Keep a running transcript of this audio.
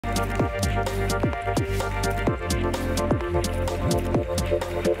Good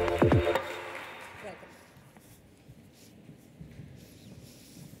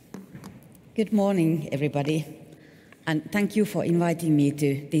morning, everybody, and thank you for inviting me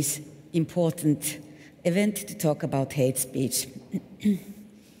to this important event to talk about hate speech.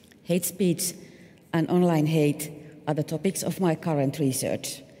 Hate speech and online hate are the topics of my current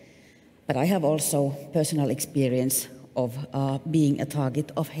research, but I have also personal experience of being a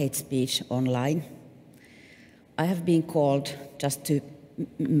target of hate speech online. I have been called, just to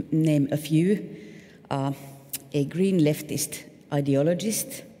name a few, a green leftist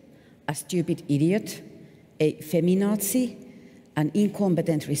ideologist, a stupid idiot, a feminazi, an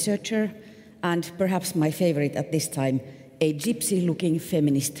incompetent researcher, and perhaps my favorite at this time, a gypsy-looking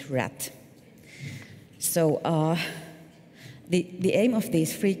feminist rat. So the aim of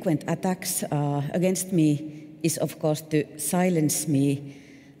these frequent attacks against me is, of course, to silence me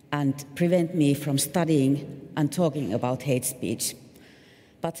and prevent me from studying and talking about hate speech.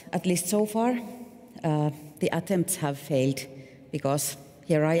 But at least so far, the attempts have failed, because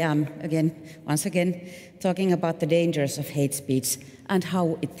here I am again, once again, talking about the dangers of hate speech and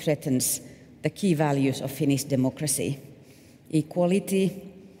how it threatens the key values of Finnish democracy: equality,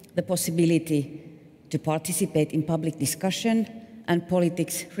 the possibility to participate in public discussion and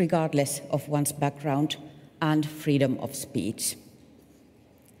politics regardless of one's background, and freedom of speech.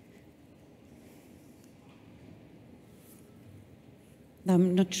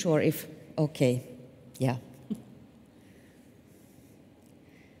 I'm not sure if, okay, yeah.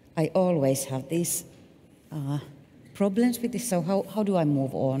 I always have these problems with this, so how do I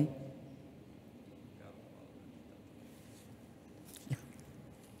move on?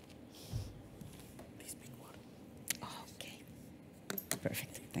 This big one. Okay,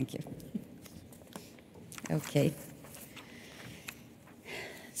 perfect, thank you. Okay.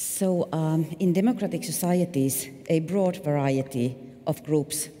 So in democratic societies, a broad variety of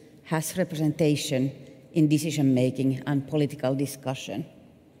groups has representation in decision-making and political discussion.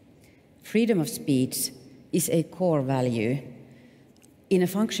 Freedom of speech is a core value. In a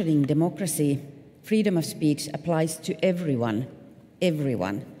functioning democracy, freedom of speech applies to everyone,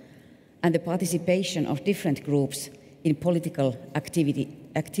 and the participation of different groups in political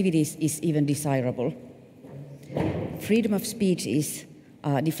activities is even desirable. Freedom of speech is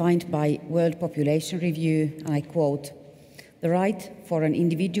defined by World Population Review, and I quote, "The right for an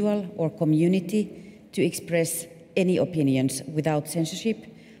individual or community to express any opinions without censorship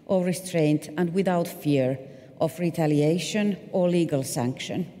or restraint and without fear of retaliation or legal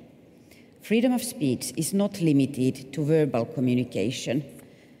sanction. Freedom of speech is not limited to verbal communication.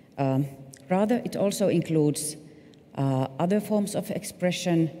 Rather, it also includes other forms of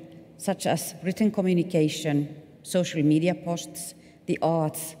expression, such as written communication, social media posts, the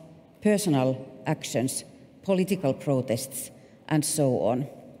arts, personal actions, political protests, and so on."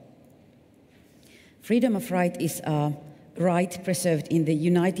 Freedom of right is a right preserved in the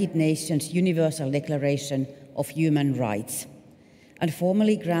United Nations Universal Declaration of Human Rights and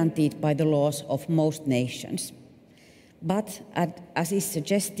formally granted by the laws of most nations. But as is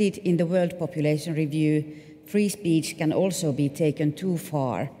suggested in the World Population Review, free speech can also be taken too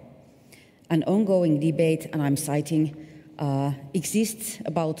far. An ongoing debate, and I'm citing, exists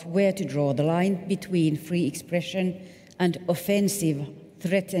about where to draw the line between free expression and offensive,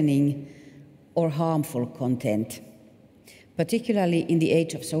 threatening, or harmful content, particularly in the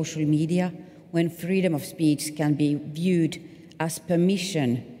age of social media, when freedom of speech can be viewed as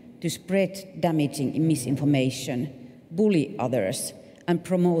permission to spread damaging misinformation, bully others, and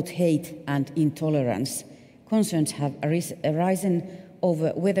promote hate and intolerance. Concerns have arisen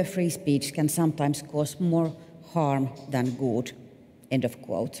over whether free speech can sometimes cause more harm than good, end of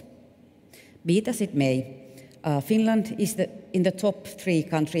quote. Be it as it may, Finland is in the top 3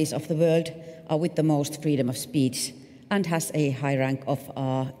 countries of the world with the most freedom of speech, and has a high rank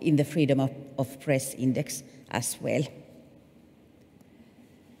in the Freedom of Press Index as well.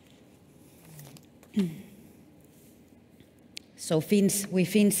 So we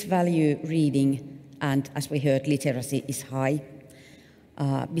Finns value reading, and as we heard, literacy is high.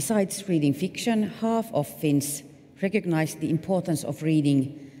 Besides reading fiction, half of Finns recognize the importance of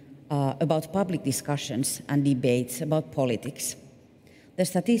reading about public discussions and debates about politics. The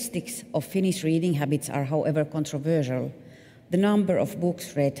statistics of Finnish reading habits are, however, controversial. The number of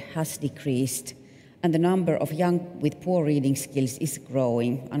books read has decreased, and the number of young with poor reading skills is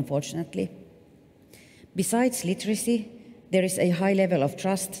growing, unfortunately. Besides literacy, there is a high level of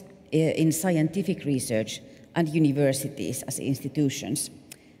trust in scientific research and universities as institutions,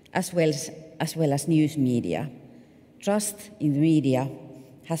 as well as news media. Trust in the media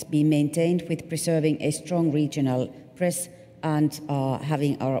has been maintained with preserving a strong regional press and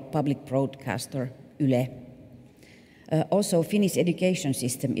having our public broadcaster, Yle. Also, Finnish education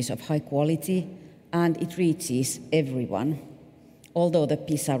system is of high quality and it reaches everyone, although the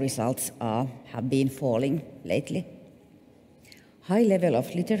PISA results have been falling lately. High level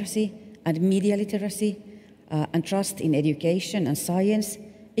of literacy and media literacy and trust in education and science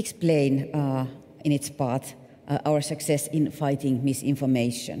explain in its part our success in fighting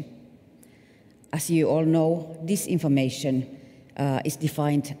misinformation. As you all know, disinformation is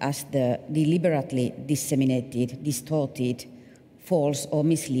defined as the deliberately disseminated, distorted, false or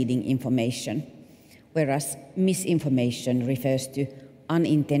misleading information, whereas misinformation refers to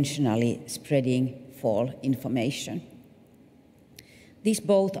unintentionally spreading false information. These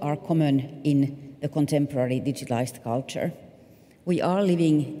both are common in the contemporary digitalized culture. We are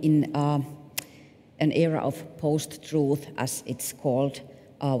living in an era of post-truth, as it's called,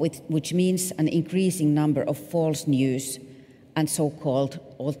 which means an increasing number of false news and so-called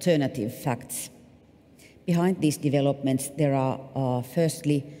alternative facts. Behind these developments, there are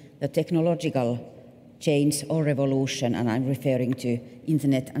firstly the technological change or revolution, and I'm referring to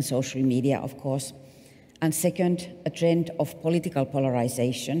internet and social media, of course. And second, a trend of political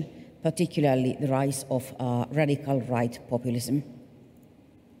polarization, particularly the rise of radical right populism.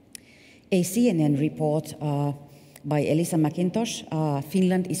 A CNN report by Elisa McIntosh,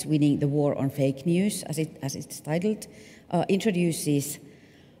 Finland is winning the war on fake news, as it's titled, introduces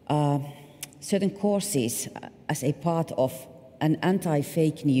certain courses as a part of an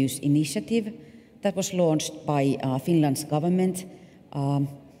anti-fake news initiative that was launched by Finland's government,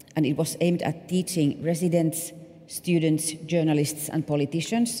 and it was aimed at teaching residents, students, journalists and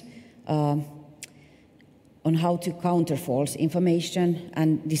politicians on how to counter false information,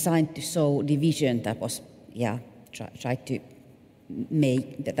 and designed to sow division that was tried to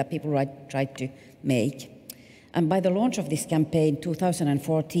make, that people tried to make. And by the launch of this campaign in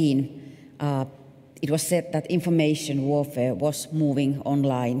 2014, it was said that information warfare was moving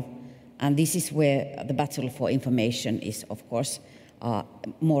online, and this is where the battle for information is, of course,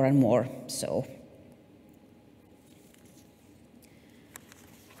 more and more so.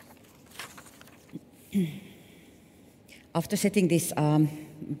 After setting this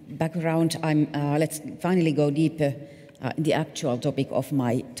background, let's finally go deeper in the actual topic of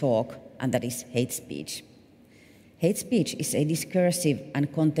my talk, and that is hate speech. Hate speech is a discursive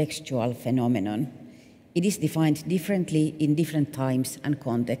and contextual phenomenon. It is defined differently in different times and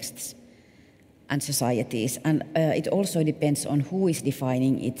contexts and societies, and it also depends on who is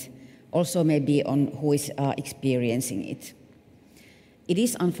defining it, also maybe on who is experiencing it. It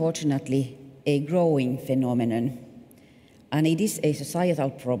is unfortunately a growing phenomenon, and it is a societal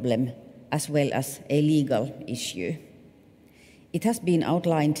problem as well as a legal issue. It has been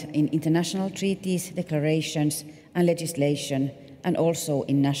outlined in international treaties, declarations and legislation, and also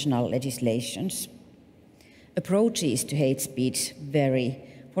in national legislations. Approaches to hate speech vary.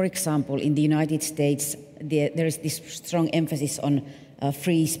 For example, in the United States, there is this strong emphasis on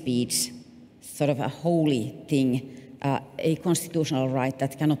free speech, sort of a holy thing, a constitutional right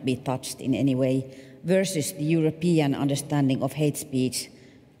that cannot be touched in any way, versus the European understanding of hate speech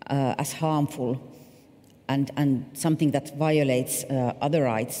as harmful and something that violates other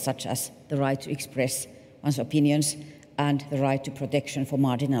rights, such as the right to express one's opinions and the right to protection for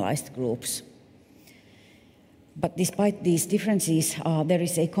marginalized groups. But despite these differences, there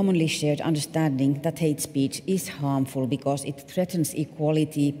is a commonly shared understanding that hate speech is harmful because it threatens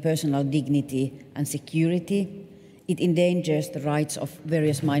equality, personal dignity and security. It endangers the rights of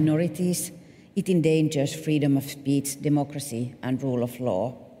various minorities. It endangers freedom of speech, democracy and rule of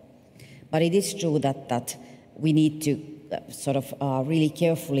law. But it is true that we need to really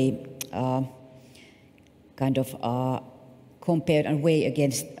carefully compare and weigh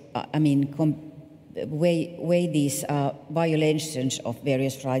against, weigh these violations of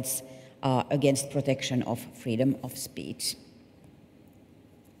various rights against protection of freedom of speech.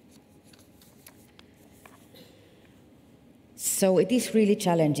 So it is really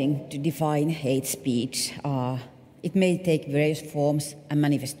challenging to define hate speech. It may take various forms and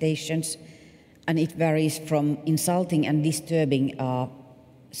manifestations, and it varies from insulting and disturbing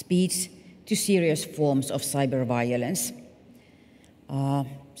speech to serious forms of cyber violence.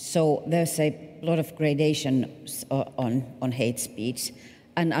 So there's a lot of gradations on hate speech,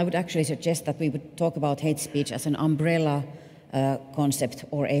 and I would actually suggest that we would talk about hate speech as an umbrella concept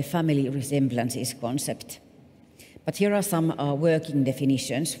or a family resemblances concept. But here are some working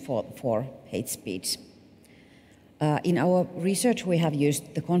definitions for hate speech. In our research, we have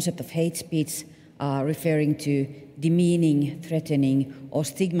used the concept of hate speech referring to demeaning, threatening, or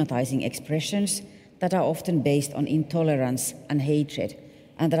stigmatizing expressions that are often based on intolerance and hatred,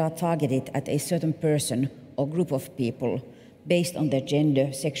 and that are targeted at a certain person or group of people based on their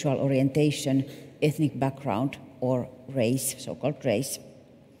gender, sexual orientation, ethnic background, or race, so-called race.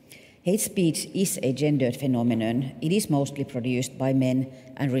 Hate speech is a gendered phenomenon. It is mostly produced by men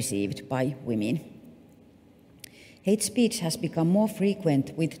and received by women. Hate speech has become more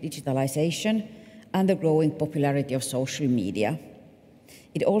frequent with digitalization and the growing popularity of social media.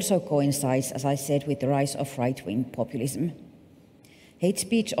 It also coincides, as I said, with the rise of right-wing populism. Hate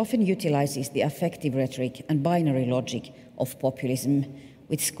speech often utilizes the affective rhetoric and binary logic of populism,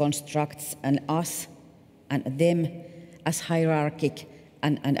 which constructs an us and them as hierarchic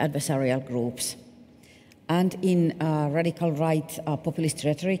and adversarial groups. And in radical right populist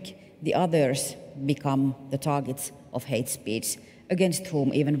rhetoric, the others become the targets of hate speech, against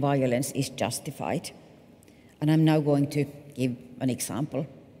whom even violence is justified. And I'm now going to give an example.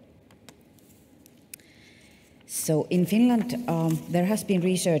 So in Finland, there has been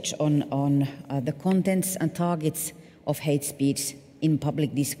research on the contents and targets of hate speech in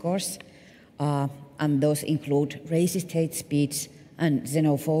public discourse, and those include racist hate speech and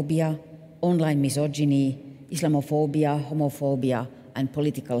xenophobia, online misogyny, Islamophobia, homophobia, and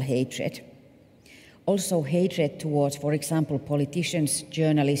political hatred. Also, hatred towards, for example, politicians,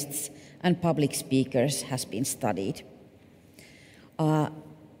 journalists, and public speakers has been studied.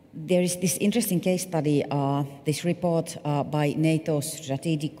 There is this interesting case study, this report by NATO's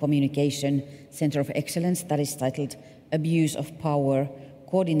Strategic Communication Center of Excellence that is titled Abuse of Power,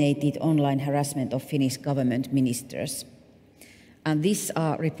 Coordinated Online Harassment of Finnish Government Ministers. And this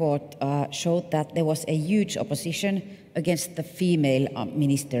report showed that there was a huge opposition against the female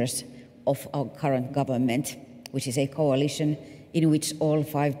ministers of our current government, which is a coalition in which all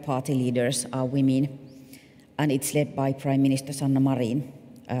 5 party leaders are women, and it's led by Prime Minister Sanna Marin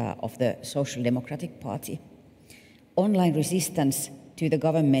of the Social Democratic Party. Online resistance to the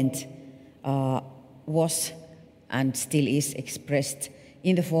government was and still is expressed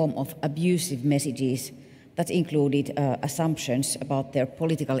in the form of abusive messages that included assumptions about their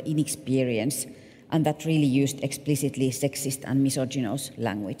political inexperience and that really used explicitly sexist and misogynous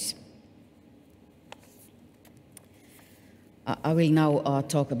language. I will now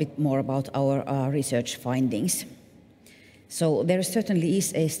talk a bit more about our research findings. So there certainly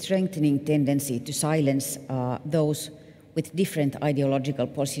is a strengthening tendency to silence those with different ideological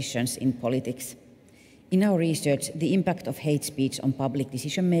positions in politics. In our research, the impact of hate speech on public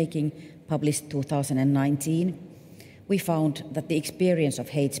decision-making, published 2019, we found that the experience of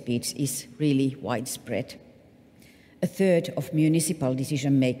hate speech is really widespread. A third of municipal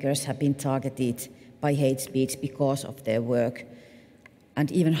decision-makers have been targeted by hate speech because of their work, and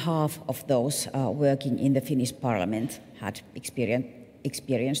even half of those working in the Finnish parliament had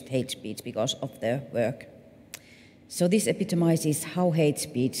experienced hate speech because of their work. So this epitomizes how hate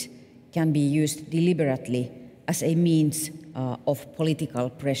speech can be used deliberately as a means of political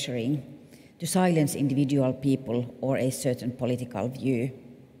pressuring to silence individual people or a certain political view.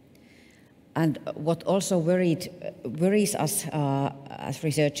 And what also worries us as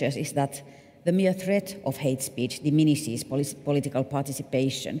researchers is that the mere threat of hate speech diminishes political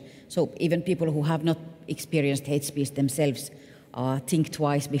participation. So even people who have not experienced hate speech themselves think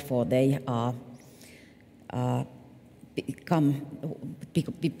twice before they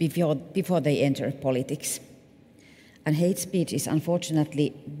before they enter politics. And hate speech is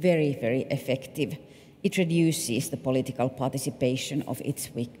unfortunately very, very effective. It reduces the political participation of its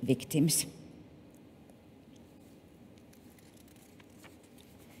victims.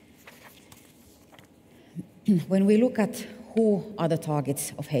 When we look at who are the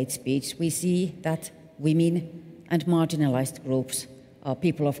targets of hate speech, we see that women and marginalized groups,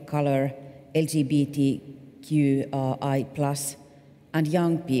 people of color, LGBTQI+, and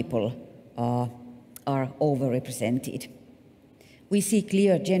young people are overrepresented. We see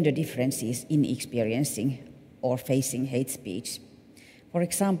clear gender differences in experiencing or facing hate speech. For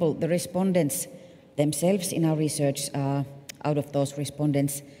example, the respondents themselves in our research, out of those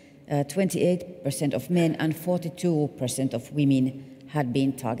respondents, 28% of men and 42% of women had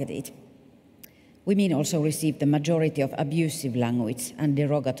been targeted. Women also received the majority of abusive language and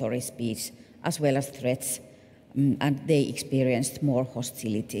derogatory speech, as well as threats, and they experienced more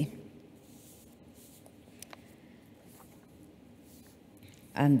hostility.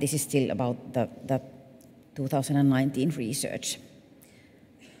 And this is still about the 2019 research,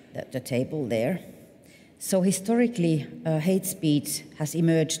 the table there. So historically, hate speech has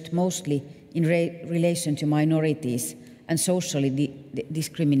emerged mostly in relation to minorities and socially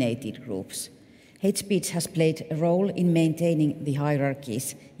discriminated groups. Hate speech has played a role in maintaining the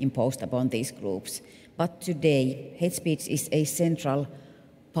hierarchies imposed upon these groups. But today, hate speech is a central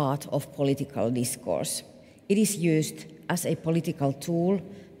part of political discourse. It is used as a political tool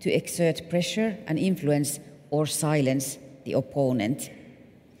to exert pressure and influence or silence the opponent.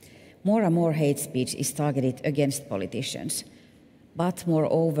 More and more hate speech is targeted against politicians. But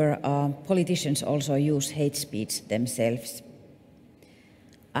moreover, politicians also use hate speech themselves.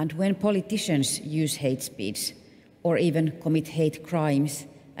 And when politicians use hate speech or even commit hate crimes,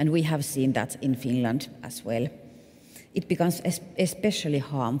 and we have seen that in Finland as well, it becomes especially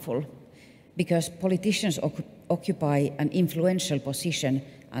harmful because politicians occupy an influential position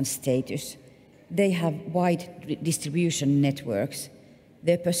and status. They have wide distribution networks.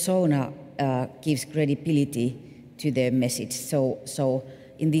 Their persona gives credibility to their message. So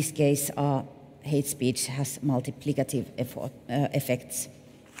in this case, hate speech has multiplicative effects.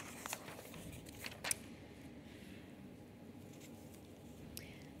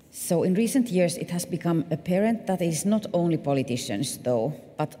 So in recent years, it has become apparent that it is not only politicians, though,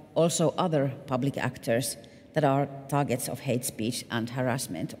 but also other public actors that are targets of hate speech and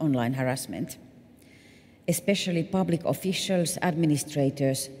harassment, online harassment. Especially public officials,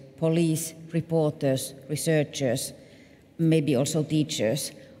 administrators, police, reporters, researchers, maybe also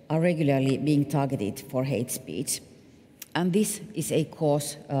teachers, are regularly being targeted for hate speech. And this is a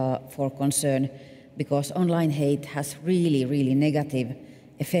cause for concern because online hate has really negative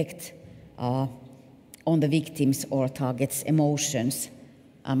effect on the victims or targets' emotions,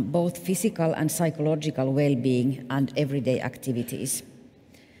 both physical and psychological well-being and everyday activities.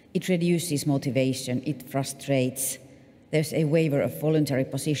 It reduces motivation, it frustrates, there's a waiver of voluntary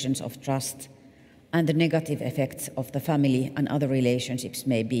positions of trust, and the negative effects of the family and other relationships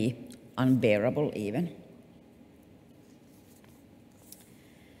may be unbearable even.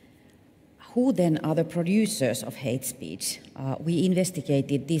 Who then are the producers of hate speech? We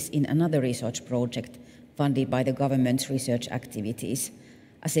investigated this in another research project funded by the government's research activities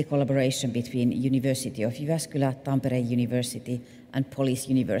as a collaboration between University of Jyväskylä, Tampere University and Police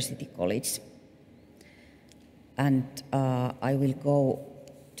University College. And I will go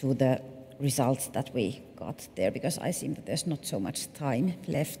to the results that we got there because I think that there's not so much time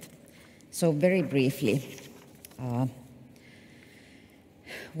left. So very briefly,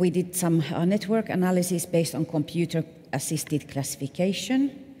 we did some network analysis based on computer-assisted classification.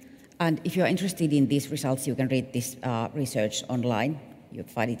 And if you're interested in these results, you can read this research online. You'll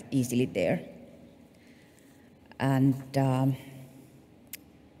find it easily there. And that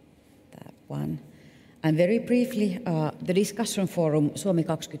one. And very briefly, the discussion forum Suomi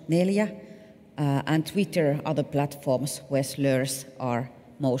 24 and Twitter are the platforms where slurs are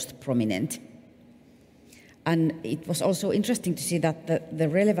most prominent. And it was also interesting to see that the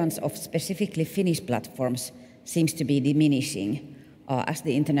relevance of specifically Finnish platforms seems to be diminishing as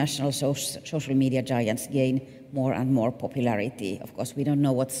the international social media giants gain more and more popularity. Of course, we don't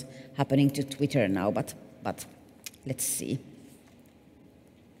know what's happening to Twitter now, but let's see.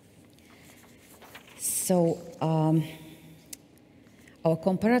 So our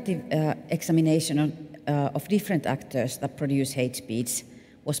comparative examination of different actors that produce hate speech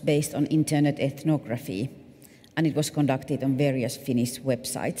was based on internet ethnography, and it was conducted on various Finnish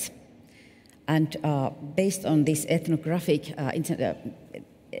websites. And based on this ethnographic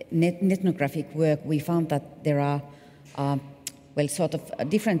work, we found that there are,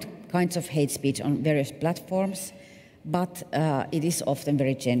 different kinds of hate speech on various platforms, but it is often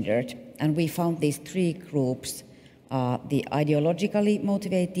very gendered. And we found these three groups, the ideologically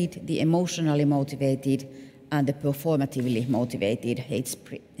motivated, the emotionally motivated, and the performatively motivated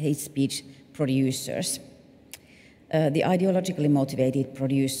hate speech producers. The ideologically motivated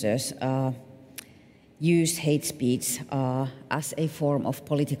producers use hate speech as a form of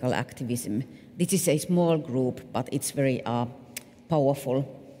political activism. This is a small group, but it's very powerful.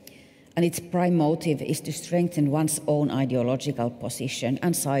 And its prime motive is to strengthen one's own ideological position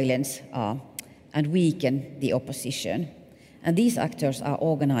and silence and weaken the opposition. And these actors are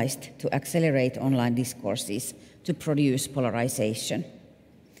organized to accelerate online discourses to produce polarization.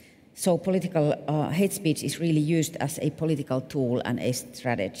 So political hate speech is really used as a political tool and a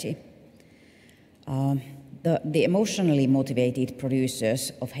strategy. The emotionally motivated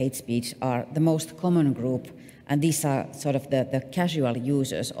producers of hate speech are the most common group, and these are sort of the casual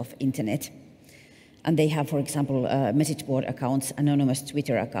users of internet. And they have, for example, message board accounts, anonymous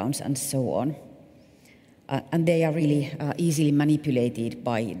Twitter accounts, and so on. And they are really easily manipulated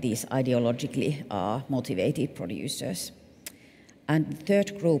by these ideologically motivated producers. And the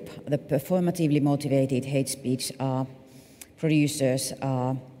third group, the performatively motivated hate speech producers,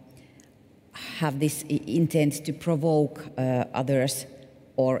 have this intent to provoke others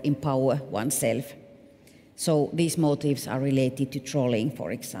or empower oneself. So these motives are related to trolling,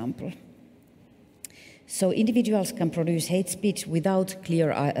 for example. So individuals can produce hate speech without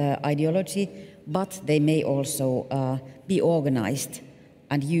clear ideology, but they may also be organized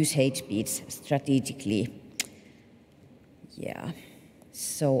and use hate speech strategically. Yeah,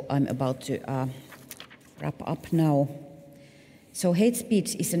 so I'm about to wrap up now. So hate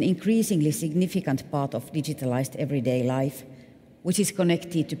speech is an increasingly significant part of digitalized everyday life, which is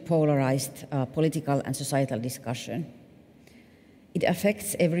connected to polarized political and societal discussion. It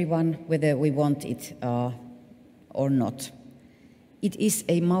affects everyone, whether we want it or not. It is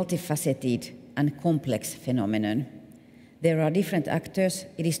a multifaceted and complex phenomenon. There are different actors,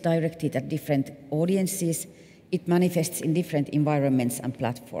 it is directed at different audiences, it manifests in different environments and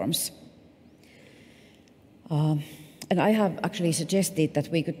platforms. And I have actually suggested that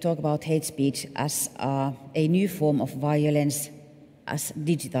we could talk about hate speech as a new form of violence, as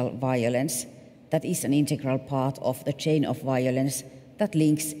digital violence, that is an integral part of the chain of violence that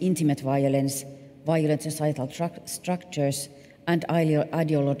links intimate violence, violent societal structures, and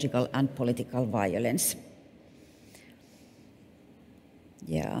ideological and political violence.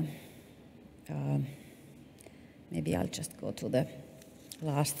 Yeah. Maybe I'll just go to the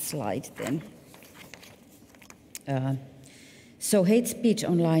last slide then. So hate speech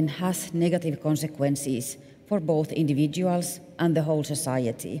online has negative consequences for both individuals and the whole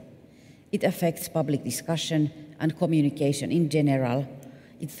society. It affects public discussion and communication in general.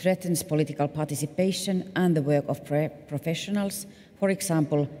 It threatens political participation and the work of professionals, for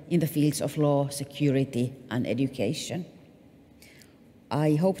example, in the fields of law, security, and education.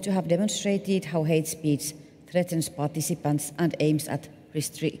 I hope to have demonstrated how hate speech threatens participants and aims at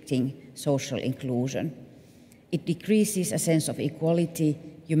restricting social inclusion. It decreases a sense of equality,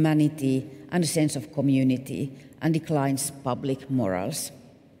 humanity, and a sense of community, and declines public morals.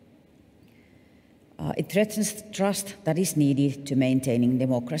 It threatens trust that is needed to maintaining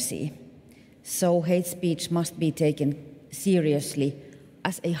democracy. So hate speech must be taken seriously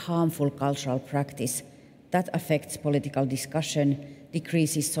as a harmful cultural practice that affects political discussion,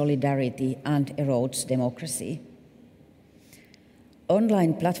 decreases solidarity, and erodes democracy.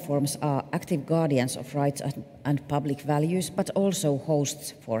 Online platforms are active guardians of rights and public values, but also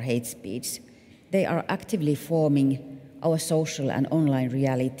hosts for hate speech. They are actively forming our social and online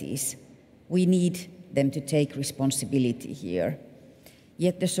realities. We need them to take responsibility here.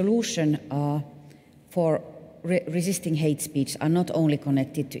 Yet the solution for resisting hate speech are not only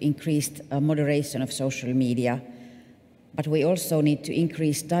connected to increased moderation of social media, but we also need to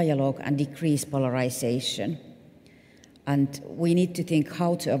increase dialogue and decrease polarization. And we need to think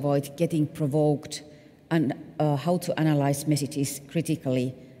how to avoid getting provoked and how to analyze messages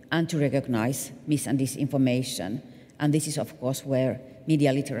critically and to recognize mis- and disinformation. And this is, of course, where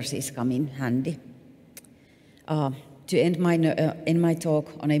media literacies come in handy. To end my talk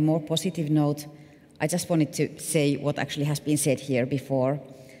on a more positive note, I just wanted to say what actually has been said here before,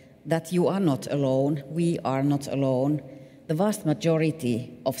 that you are not alone, we are not alone. The vast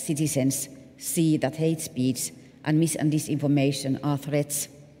majority of citizens see that hate speech and mis- and disinformation are threats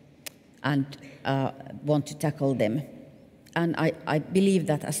and want to tackle them. And I believe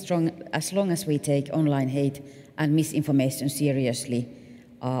that as long as we take online hate and misinformation seriously,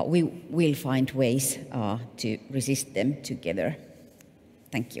 we will find ways to resist them together.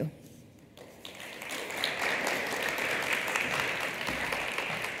 Thank you.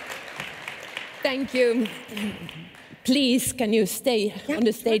 Thank you. Please, can you stay on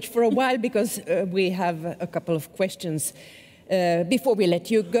the stage for a while, because we have a couple of questions before we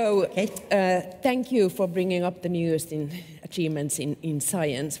let you go. Okay. Thank you for bringing up the newest achievements in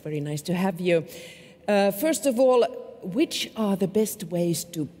science. Very nice to have you. First of all, which are the best ways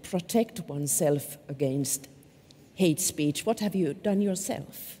to protect oneself against hate speech? What have you done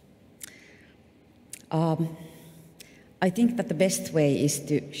yourself? I think that the best way is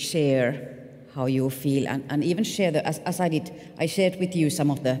to share how you feel and even share, as I did, I shared with you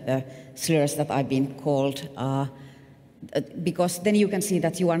some of the slurs that I've been called, because then you can see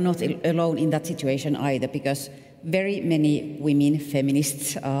that you are not alone in that situation either, because very many women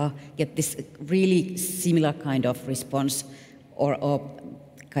feminists get this really similar kind of response, or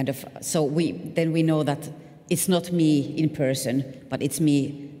kind of, so we know that it's not me in person, but it's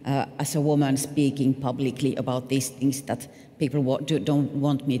me as a woman speaking publicly about these things that people don't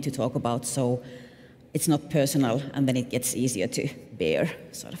want me to talk about, so it's not personal, and then it gets easier to bear,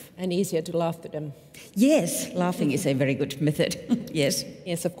 sort of. And easier to laugh to them. Yes, laughing is a very good method. Yes.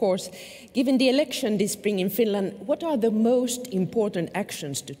 Yes, of course. Given the election this spring in Finland, what are the most important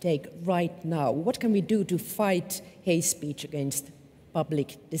actions to take right now? What can we do to fight hate speech against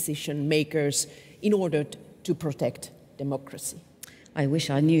public decision makers in order to protect democracy? I wish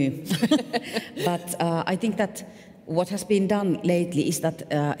I knew. But I think that what has been done lately is that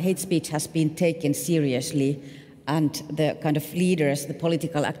hate speech has been taken seriously, and the kind of leaders, the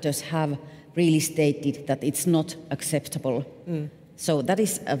political actors have really stated that it's not acceptable. So that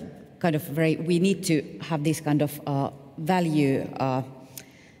is a kind of we need to have this kind of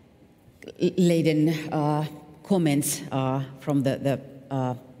value-laden comments from the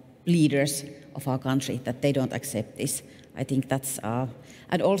leaders of our country that they don't accept this. I think that's,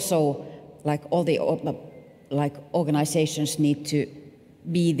 and also like all the organizations need to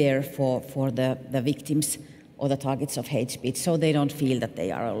be there for the victims or the targets of hate speech, so they don't feel that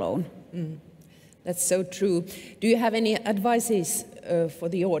they are alone. That's so true. Do you have any advices for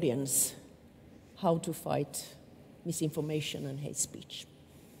the audience how to fight misinformation and hate speech?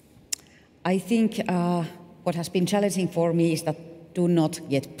 I think what has been challenging for me is that do not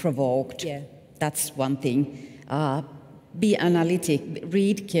get provoked. Yeah. That's one thing. Be analytic,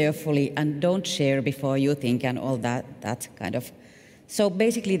 read carefully, and don't share before you think, and all that kind of. So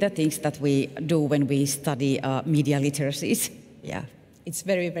basically the things that we do when we study media literacies. Yeah. It's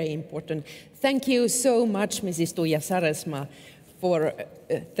very, very important. Thank you so much, Mrs. Tuija Saresma, for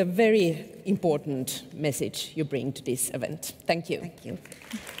the very important message you bring to this event. Thank you. Thank you.